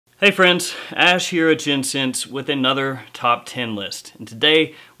Hey friends, Ash here at Gents with another top 10 list. And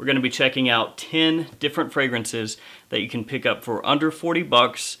today we're going to be checking out 10 different fragrances that you can pick up for under 40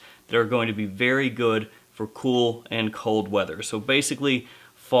 bucks that are going to be very good for cool and cold weather. So basically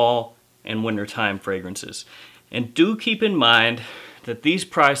fall and wintertime fragrances. And do keep in mind that these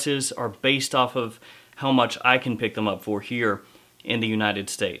prices are based off of how much I can pick them up for here in the United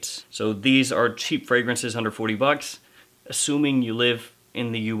States. So these are cheap fragrances under 40 bucks, assuming you live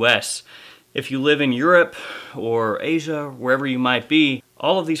in the US. If you live in Europe or Asia, wherever you might be,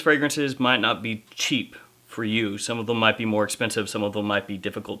 all of these fragrances might not be cheap for you. Some of them might be more expensive, some of them might be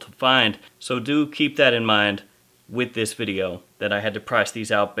difficult to find. So do keep that in mind with this video, that I had to price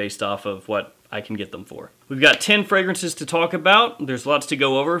these out based off of what I can get them for. We've got 10 fragrances to talk about. There's lots to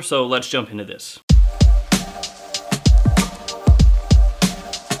go over, so let's jump into this.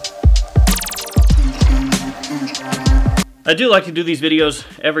 I do like to do these videos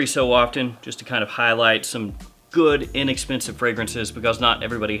every so often just to kind of highlight some good, inexpensive fragrances, because not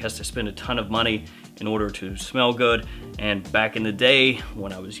everybody has to spend a ton of money in order to smell good. And back in the day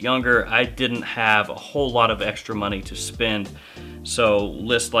when I was younger, I didn't have a whole lot of extra money to spend. So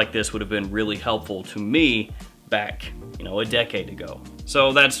lists like this would have been really helpful to me back, a decade ago.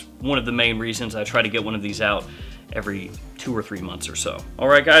 So that's one of the main reasons I try to get one of these out every 2 or 3 months or so. All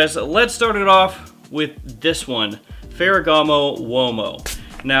right guys, let's start it off with this one. Ferragamo Uomo.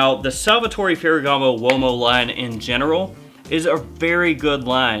 Now, the Salvatore Ferragamo Uomo line in general is a very good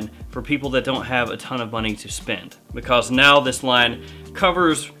line for people that don't have a ton of money to spend, because now this line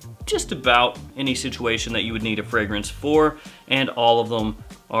covers just about any situation that you would need a fragrance for, and all of them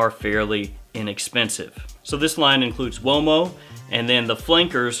are fairly inexpensive. So this line includes Uomo, and then the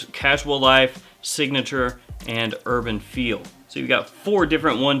flankers, Casual Life, Signature, and Urban Feel. So you've got 4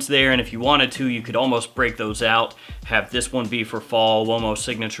 different ones there, and if you wanted to, you could almost break those out. Have this one be for fall, Uomo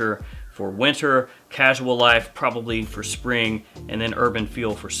Signature for winter, Casual Life probably for spring, and then Urban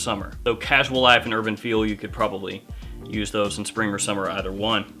Feel for summer. So Casual Life and Urban Feel, you could probably use those in spring or summer, either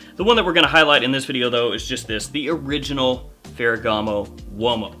one. The one that we're gonna highlight in this video though is just this, the original Ferragamo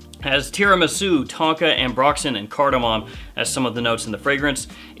Uomo. Has tiramisu, tonka, ambroxan, and cardamom as some of the notes in the fragrance.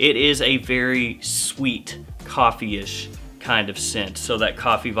 It is a very sweet, coffee-ish kind of scent. So that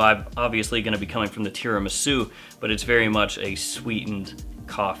coffee vibe obviously going to be coming from the tiramisu, but it's very much a sweetened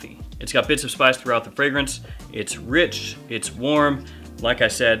coffee. It's got bits of spice throughout the fragrance. It's rich, it's warm. Like I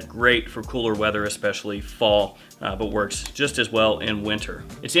said, great for cooler weather, especially fall, but works just as well in winter.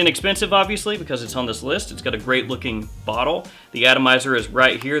 It's inexpensive, obviously, because it's on this list. It's got a great looking bottle. The atomizer is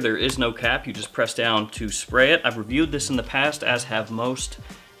right here. There is no cap. You just press down to spray it. I've reviewed this in the past, as have most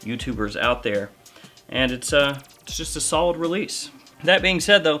YouTubers out there. And it's just a solid release. That being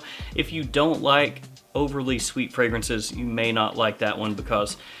said though, if you don't like overly sweet fragrances, you may not like that one,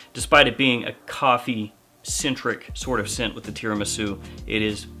 because despite it being a coffee-centric sort of scent with the tiramisu, it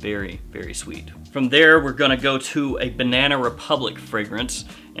is very, very sweet. From there, we're gonna go to a Banana Republic fragrance,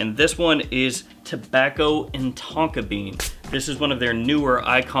 and this one is Tobacco and Tonka Bean. This is one of their newer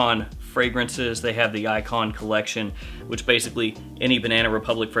Icon fragrances. They have the Icon collection, which basically any Banana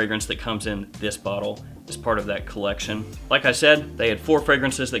Republic fragrance that comes in this bottle is part of that collection. Like I said, they had 4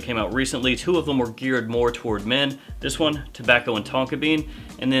 fragrances that came out recently. 2 of them were geared more toward men. This one, Tobacco and Tonka Bean,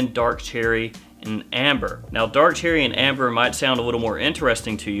 and then Dark Cherry and Amber. Now, Dark Cherry and Amber might sound a little more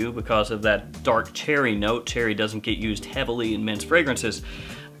interesting to you because of that dark cherry note. Cherry doesn't get used heavily in men's fragrances,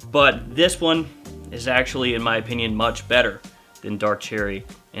 but this one is actually, in my opinion, much better than Dark Cherry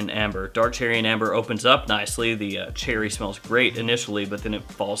and Amber. Dark Cherry and Amber opens up nicely. The cherry smells great initially, but then it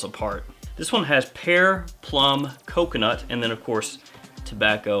falls apart. This one has pear, plum, coconut, and then of course,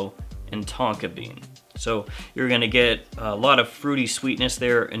 tobacco and tonka bean. So you're gonna get a lot of fruity sweetness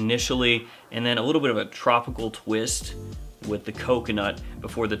there initially, and then a little bit of a tropical twist with the coconut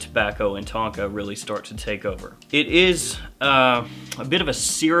before the tobacco and tonka really start to take over. It is a bit of a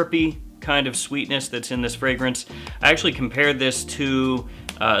syrupy kind of sweetness that's in this fragrance. I actually compared this to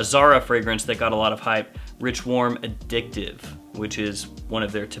a Zara fragrance that got a lot of hype, Rich Warm Addictive, which is one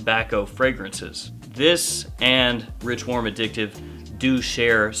of their tobacco fragrances. This and Rich Warm Addictive do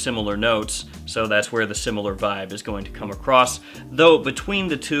share similar notes, so that's where the similar vibe is going to come across. Though between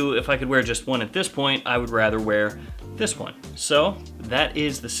the two, if I could wear just one at this point, I would rather wear this one. So that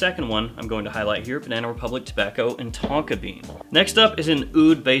is the second one I'm going to highlight here, Banana Republic Tobacco and Tonka Bean. Next up is an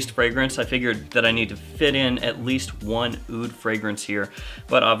oud-based fragrance. I figured that I need to fit in at least one oud fragrance here,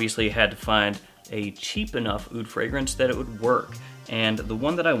 but obviously had to find a cheap enough oud fragrance that it would work. And the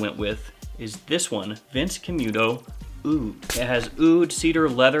one that I went with is this one, Vince Camuto oud. It has oud, cedar,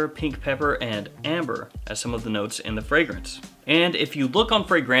 leather, pink pepper, and amber as some of the notes in the fragrance. And if you look on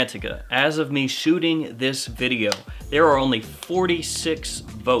Fragrantica, as of me shooting this video, there are only 46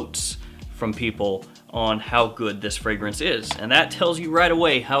 votes from people on how good this fragrance is. And that tells you right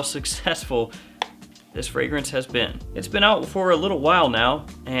away how successful this fragrance has been. It's been out for a little while now,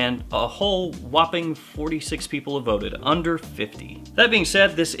 and a whole whopping 46 people have voted, under 50. That being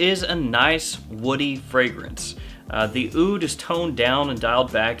said, this is a nice woody fragrance. The oud is toned down and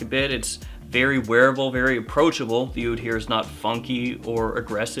dialed back a bit. It's very wearable, very approachable. The oud here is not funky or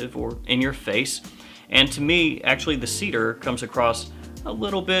aggressive or in your face. And to me, actually the cedar comes across a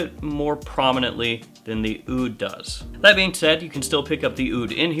little bit more prominently than the oud does. That being said, you can still pick up the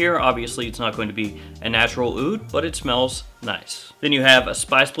oud in here. Obviously, it's not going to be a natural oud, but it smells nice. Then you have a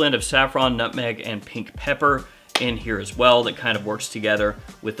spice blend of saffron, nutmeg, and pink pepper in here as well that kind of works together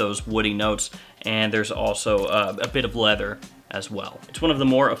with those woody notes. And there's also a bit of leather as well. It's one of the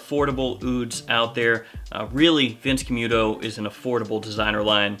more affordable ouds out there. Really, Vince Camuto is an affordable designer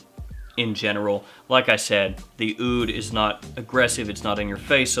line in general. Like I said, the oud is not aggressive, it's not in your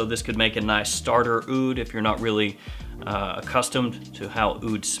face, so this could make a nice starter oud if you're not really accustomed to how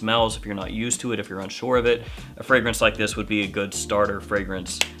oud smells, if you're not used to it, if you're unsure of it. A fragrance like this would be a good starter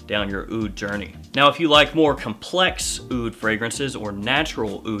fragrance down your oud journey. Now, if you like more complex oud fragrances or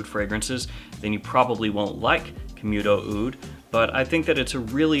natural oud fragrances, then you probably won't like Camuto Oud, but I think that it's a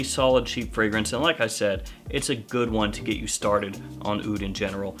really solid, cheap fragrance, and like I said, it's a good one to get you started on oud in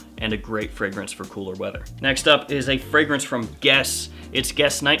general, and a great fragrance for cooler weather. Next up is a fragrance from Guess. It's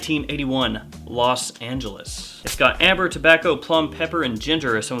Guess 1981 Los Angeles. It's got amber, tobacco, plum, pepper, and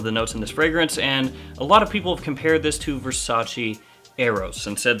ginger as some of the notes in this fragrance, and a lot of people have compared this to Versace Eros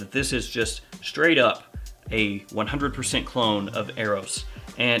and said that this is just straight up a 100% clone of Eros,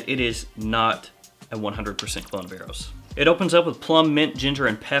 and it is not a 100% clone of Eros. It opens up with plum, mint, ginger,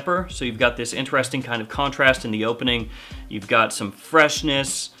 and pepper, so you've got this interesting kind of contrast in the opening. You've got some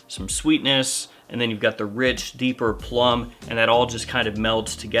freshness, some sweetness, and then you've got the rich, deeper plum, and that all just kind of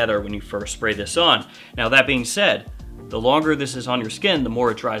melds together when you first spray this on. Now, that being said, the longer this is on your skin, the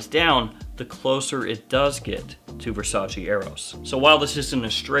more it dries down, the closer it does get to Versace Eros. So while this isn't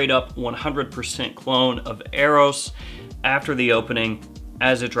a straight up 100% clone of Eros, after the opening,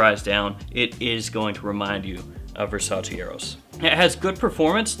 as it dries down, it is going to remind you of Versace Eros. It has good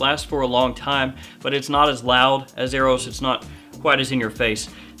performance, lasts for a long time, but it's not as loud as Eros, it's not quite as in your face.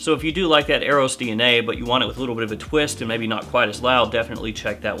 So if you do like that Eros DNA, but you want it with a little bit of a twist and maybe not quite as loud, definitely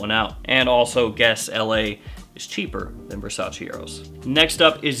check that one out. And also, Guess LA is cheaper than Versace Eros. Next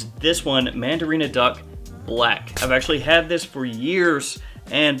up is this one, Mandarina Duck Black. I've actually had this for years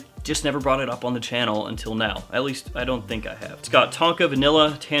and just never brought it up on the channel until now. At least, I don't think I have. It's got tonka,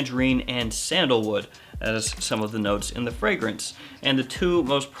 vanilla, tangerine, and sandalwood as some of the notes in the fragrance. And the two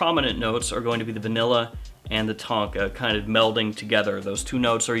most prominent notes are going to be the vanilla and the tonka, kind of melding together. Those two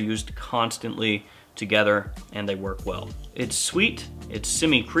notes are used constantly together and they work well. It's sweet, it's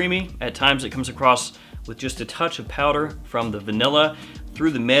semi-creamy. At times it comes across with just a touch of powder from the vanilla.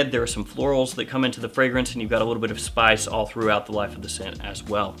 Through the mid, there are some florals that come into the fragrance, and you've got a little bit of spice all throughout the life of the scent as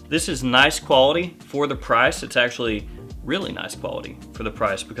well. This is nice quality for the price. It's actually really nice quality for the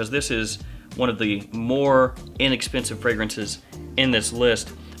price, because this is one of the more inexpensive fragrances in this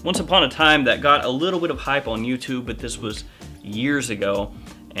list. Once upon a time, that got a little bit of hype on YouTube, but this was years ago,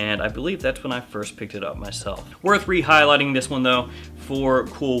 and I believe that's when I first picked it up myself. Worth re-highlighting this one though for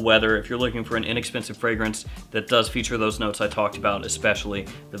cool weather if you're looking for an inexpensive fragrance that does feature those notes I talked about, especially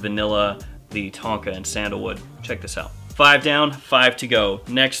the vanilla, the tonka, and sandalwood. Check this out. 5 down, 5 to go.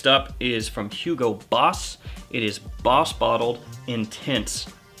 Next up is from Hugo Boss. It is Boss Bottled Intense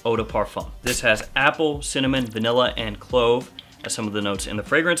Eau de Parfum. This has apple, cinnamon, vanilla, and clove as some of the notes in the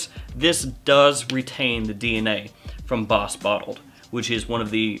fragrance. This does retain the DNA from Boss Bottled, which is one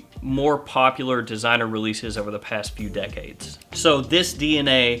of the more popular designer releases over the past few decades. So this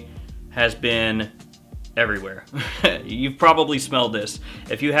DNA has been everywhere. You've probably smelled this.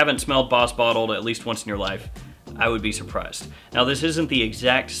 If you haven't smelled Boss Bottled at least once in your life, I would be surprised. Now, this isn't the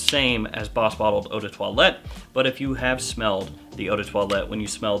exact same as Boss Bottled Eau de Toilette, but if you have smelled the Eau de Toilette, when you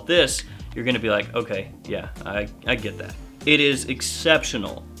smell this, you're gonna be like, okay, yeah, I get that. It is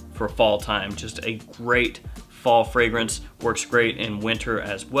exceptional for fall time, just a great fall fragrance, works great in winter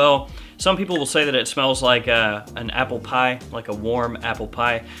as well. Some people will say that it smells like an apple pie, like a warm apple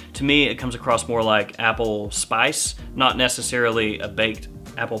pie. To me, it comes across more like apple spice, not necessarily a baked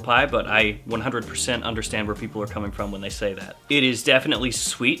apple pie, but I 100% understand where people are coming from when they say that. It is definitely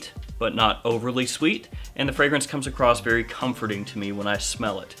sweet, but not overly sweet, and the fragrance comes across very comforting to me when I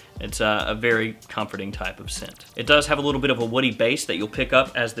smell it. It's a very comforting type of scent. It does have a little bit of a woody base that you'll pick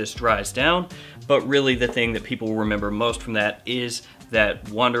up as this dries down, but really the thing that people will remember most from that is that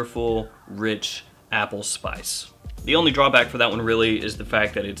wonderful, rich apple spice. The only drawback for that one really is the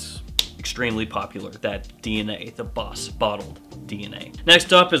fact that it's extremely popular, that DNA, the Boss bottled DNA.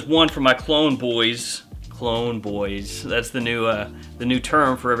 Next up is one for my clone boys. Clone boys, that's the new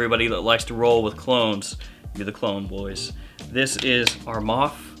term for everybody that likes to roll with clones. You're the clone boys. This is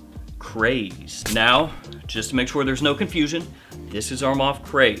Armaf Craze. Now, just to make sure there's no confusion, this is Armaf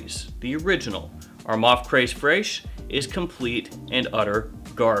Craze. The original Armaf Craze Fresh is complete and utter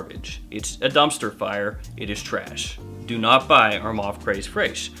garbage. It's a dumpster fire. It is trash. Do not buy Armaf Craze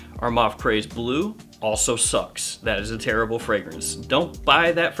Fresh. Armaf Craze Blue also sucks. That is a terrible fragrance. Don't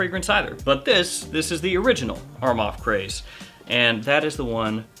buy that fragrance either. But this is the original Armaf Craze, and that is the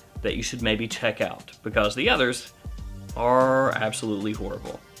one that you should maybe check out because the others are absolutely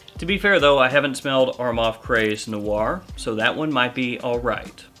horrible. To be fair though, I haven't smelled Armaf Craze Noir, so that one might be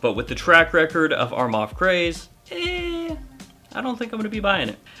alright. But with the track record of Armaf Craze, I don't think I'm gonna be buying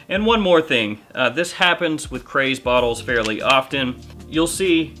it. And one more thing, this happens with Craze bottles fairly often. You'll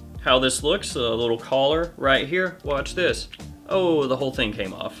see how this looks, a little collar right here. Watch this. Oh, the whole thing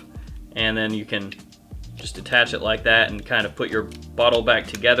came off. And then you can just attach it like that and kind of put your bottle back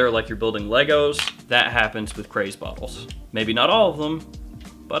together like you're building Legos. That happens with Craze bottles. Maybe not all of them,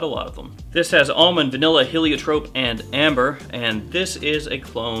 but a lot of them. This has almond, vanilla, heliotrope, and amber, and this is a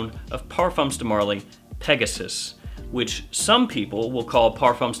clone of Parfums de Marly Pegasus, which some people will call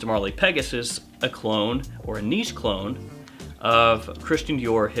Parfums de Marly Pegasus a clone or a niche clone of Christian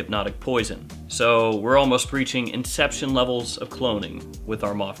Dior Hypnotic Poison. So we're almost reaching Inception levels of cloning with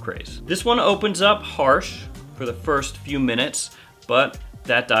Armaf Craze. This one opens up harsh for the first few minutes, but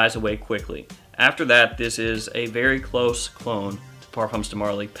that dies away quickly. After that, this is a very close clone to Parfums de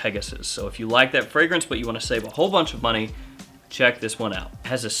Marly Pegasus. So if you like that fragrance but you want to save a whole bunch of money, check this one out. It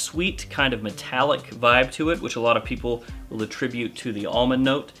has a sweet kind of metallic vibe to it, which a lot of people will attribute to the almond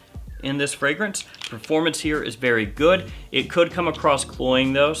note in this fragrance. Performance here is very good. It could come across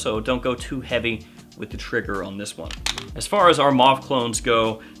cloying though, so don't go too heavy with the trigger on this one. As far as Armaf clones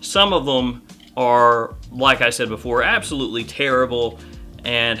go, some of them are, like I said before, absolutely terrible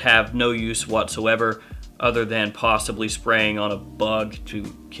and have no use whatsoever other than possibly spraying on a bug to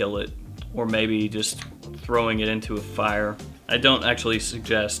kill it, or maybe just throwing it into a fire. I don't actually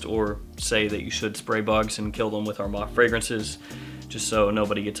suggest or say that you should spray bugs and kill them with Armaf fragrances, just so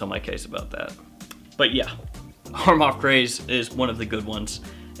nobody gets on my case about that. But yeah, Armaf Craze is one of the good ones,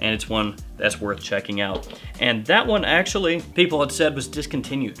 and it's one that's worth checking out. And that one actually, people had said was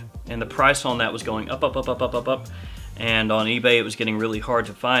discontinued, and the price on that was going up, up, up, up, up, up, up. And on eBay it was getting really hard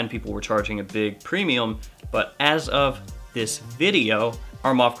to find. People were charging a big premium, but as of this video,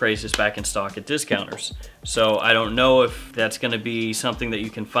 Armaf Craze is back in stock at discounters. So I don't know if that's gonna be something that you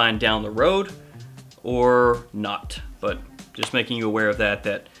can find down the road or not, but just making you aware of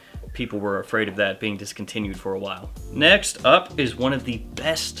that people were afraid of that being discontinued for a while. Next up is one of the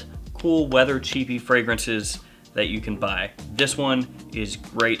best cool weather cheapy fragrances that you can buy. This one is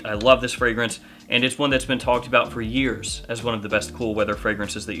great. I love this fragrance, and it's one that's been talked about for years as one of the best cool weather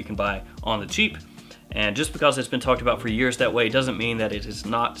fragrances that you can buy on the cheap. And just because it's been talked about for years that way doesn't mean that it is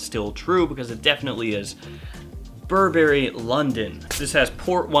not still true, because it definitely is. Burberry London. This has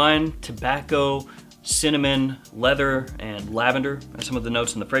port wine, tobacco, cinnamon, leather, and lavender are some of the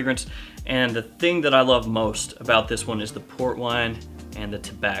notes in the fragrance. And the thing that I love most about this one is the port wine and the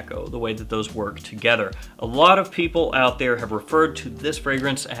tobacco, the way that those work together. A lot of people out there have referred to this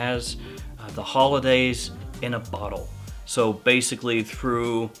fragrance as the holidays in a bottle. So basically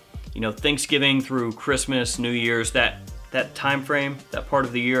through, you know, Thanksgiving through Christmas, New Year's, that time frame, that part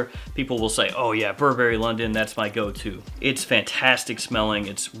of the year, people will say, oh yeah, Burberry London, that's my go-to. It's fantastic smelling,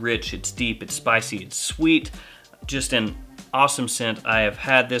 it's rich, it's deep, it's spicy, it's sweet, just an awesome scent. I have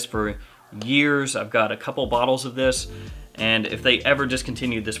had this for years. I've got a couple bottles of this, and if they ever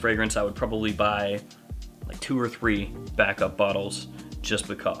discontinued this fragrance, I would probably buy like 2 or 3 backup bottles just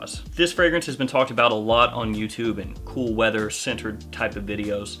because. This fragrance has been talked about a lot on YouTube and cool weather centered type of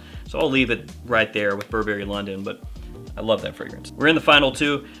videos, so I'll leave it right there with Burberry London, but I love that fragrance. We're in the final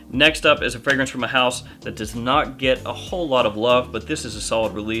 2. Next up is a fragrance from a house that does not get a whole lot of love, but this is a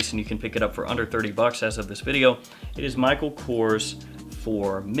solid release and you can pick it up for under 30 bucks as of this video. It is Michael Kors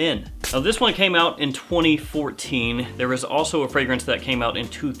for Men. Now this one came out in 2014. There was also a fragrance that came out in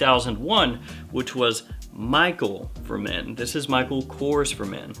 2001, which was Michael for Men. This is Michael Kors for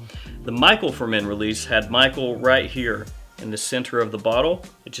Men. The Michael for Men release had Michael right here in the center of the bottle.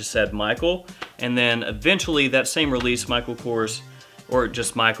 It just said Michael. And then eventually that same release, Michael Kors, or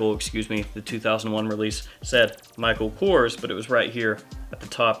just Michael, excuse me, the 2001 release said Michael Kors, but it was right here at the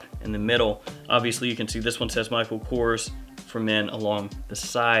top in the middle. Obviously you can see this one says Michael Kors for Men along the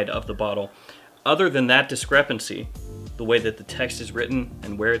side of the bottle. Other than that discrepancy, the way that the text is written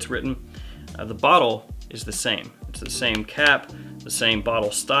and where it's written, the bottle is the same. It's the same cap, the same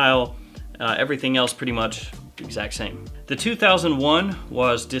bottle style, everything else pretty much the exact same. The 2001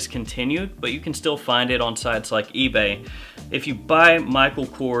 was discontinued, but you can still find it on sites like eBay. If you buy Michael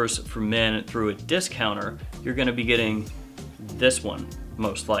Kors for Men through a discounter, you're gonna be getting this one,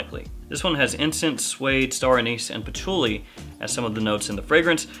 most likely. This one has incense, suede, star anise, and patchouli as some of the notes in the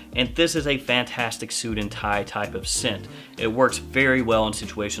fragrance, and this is a fantastic suit and tie type of scent. It works very well in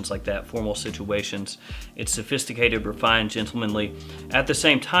situations like that, formal situations. It's sophisticated, refined, gentlemanly. At the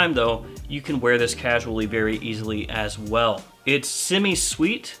same time though, you can wear this casually very easily as well. It's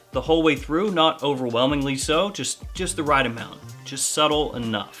semi-sweet the whole way through, not overwhelmingly so, just the right amount, just subtle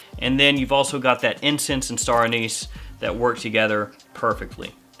enough. And then you've also got that incense and star anise that work together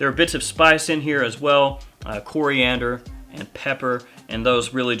perfectly. There are bits of spice in here as well, coriander and pepper, and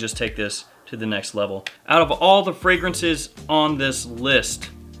those really just take this to the next level. Out of all the fragrances on this list,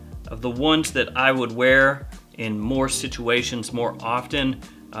 of the ones that I would wear in more situations more often,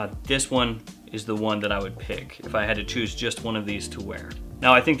 this one is the one that I would pick if I had to choose just one of these to wear.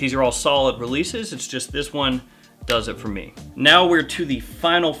 Now I think these are all solid releases, it's just this one does it for me. Now we're to the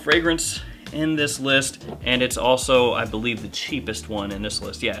final fragrance in this list, and it's also, I believe, the cheapest one in this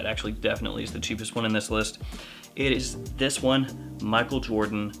list. Yeah, it actually definitely is the cheapest one in this list. It is this one, Michael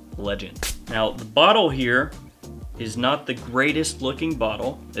Jordan Legend. Now, the bottle here is not the greatest looking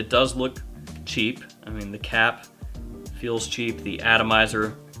bottle. It does look cheap. I mean, the cap feels cheap. The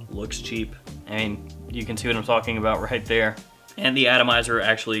atomizer looks cheap. And you can see what I'm talking about right there. And the atomizer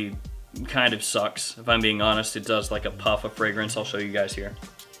actually kind of sucks. If I'm being honest, it does like a puff of fragrance. I'll show you guys here.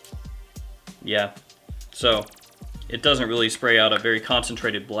 Yeah, so it doesn't really spray out a very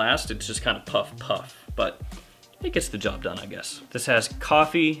concentrated blast. It's just kind of puff, but it gets the job done, I guess. This has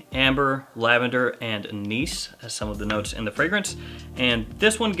coffee, amber, lavender, and anise as some of the notes in the fragrance. And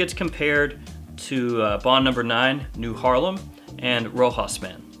this one gets compared to Bond Number 9, New Harlem, and Rojas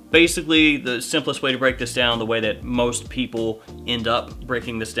Man. Basically, the simplest way to break this down, the way that most people end up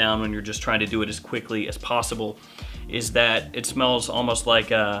breaking this down when you're just trying to do it as quickly as possible, is that it smells almost like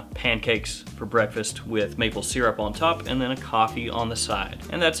pancakes for breakfast with maple syrup on top and then a coffee on the side.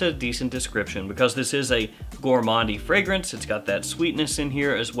 And that's a decent description because this is a gourmandy fragrance. It's got that sweetness in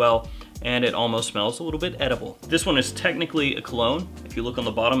here as well, and it almost smells a little bit edible. This one is technically a cologne. If you look on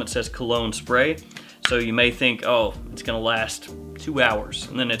the bottom, it says cologne spray. So you may think, oh, it's gonna last 2 hours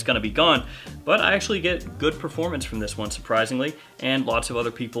and then it's gonna be gone. But I actually get good performance from this one, surprisingly, and lots of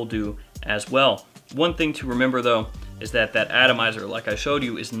other people do as well. One thing to remember though is that that atomizer, like I showed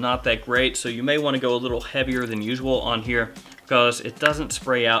you, is not that great, so you may want to go a little heavier than usual on here because it doesn't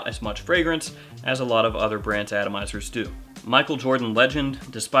spray out as much fragrance as a lot of other brands' atomizers do. Michael Jordan Legend,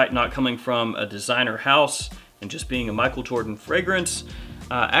 despite not coming from a designer house and just being a Michael Jordan fragrance,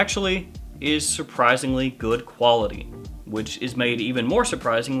 actually is surprisingly good quality, which is made even more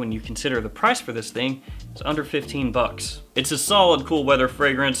surprising when you consider the price for this thing is under 15 bucks. It's a solid cool weather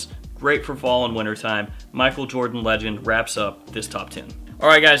fragrance, great for fall and winter time. Michael Jordan Legend wraps up this top 10. All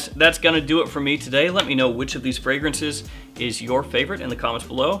right guys, that's gonna do it for me today. Let me know which of these fragrances is your favorite in the comments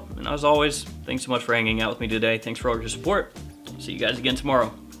below. And as always, thanks so much for hanging out with me today. Thanks for all your support. See you guys again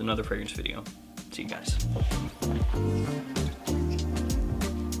tomorrow with another fragrance video. See you guys.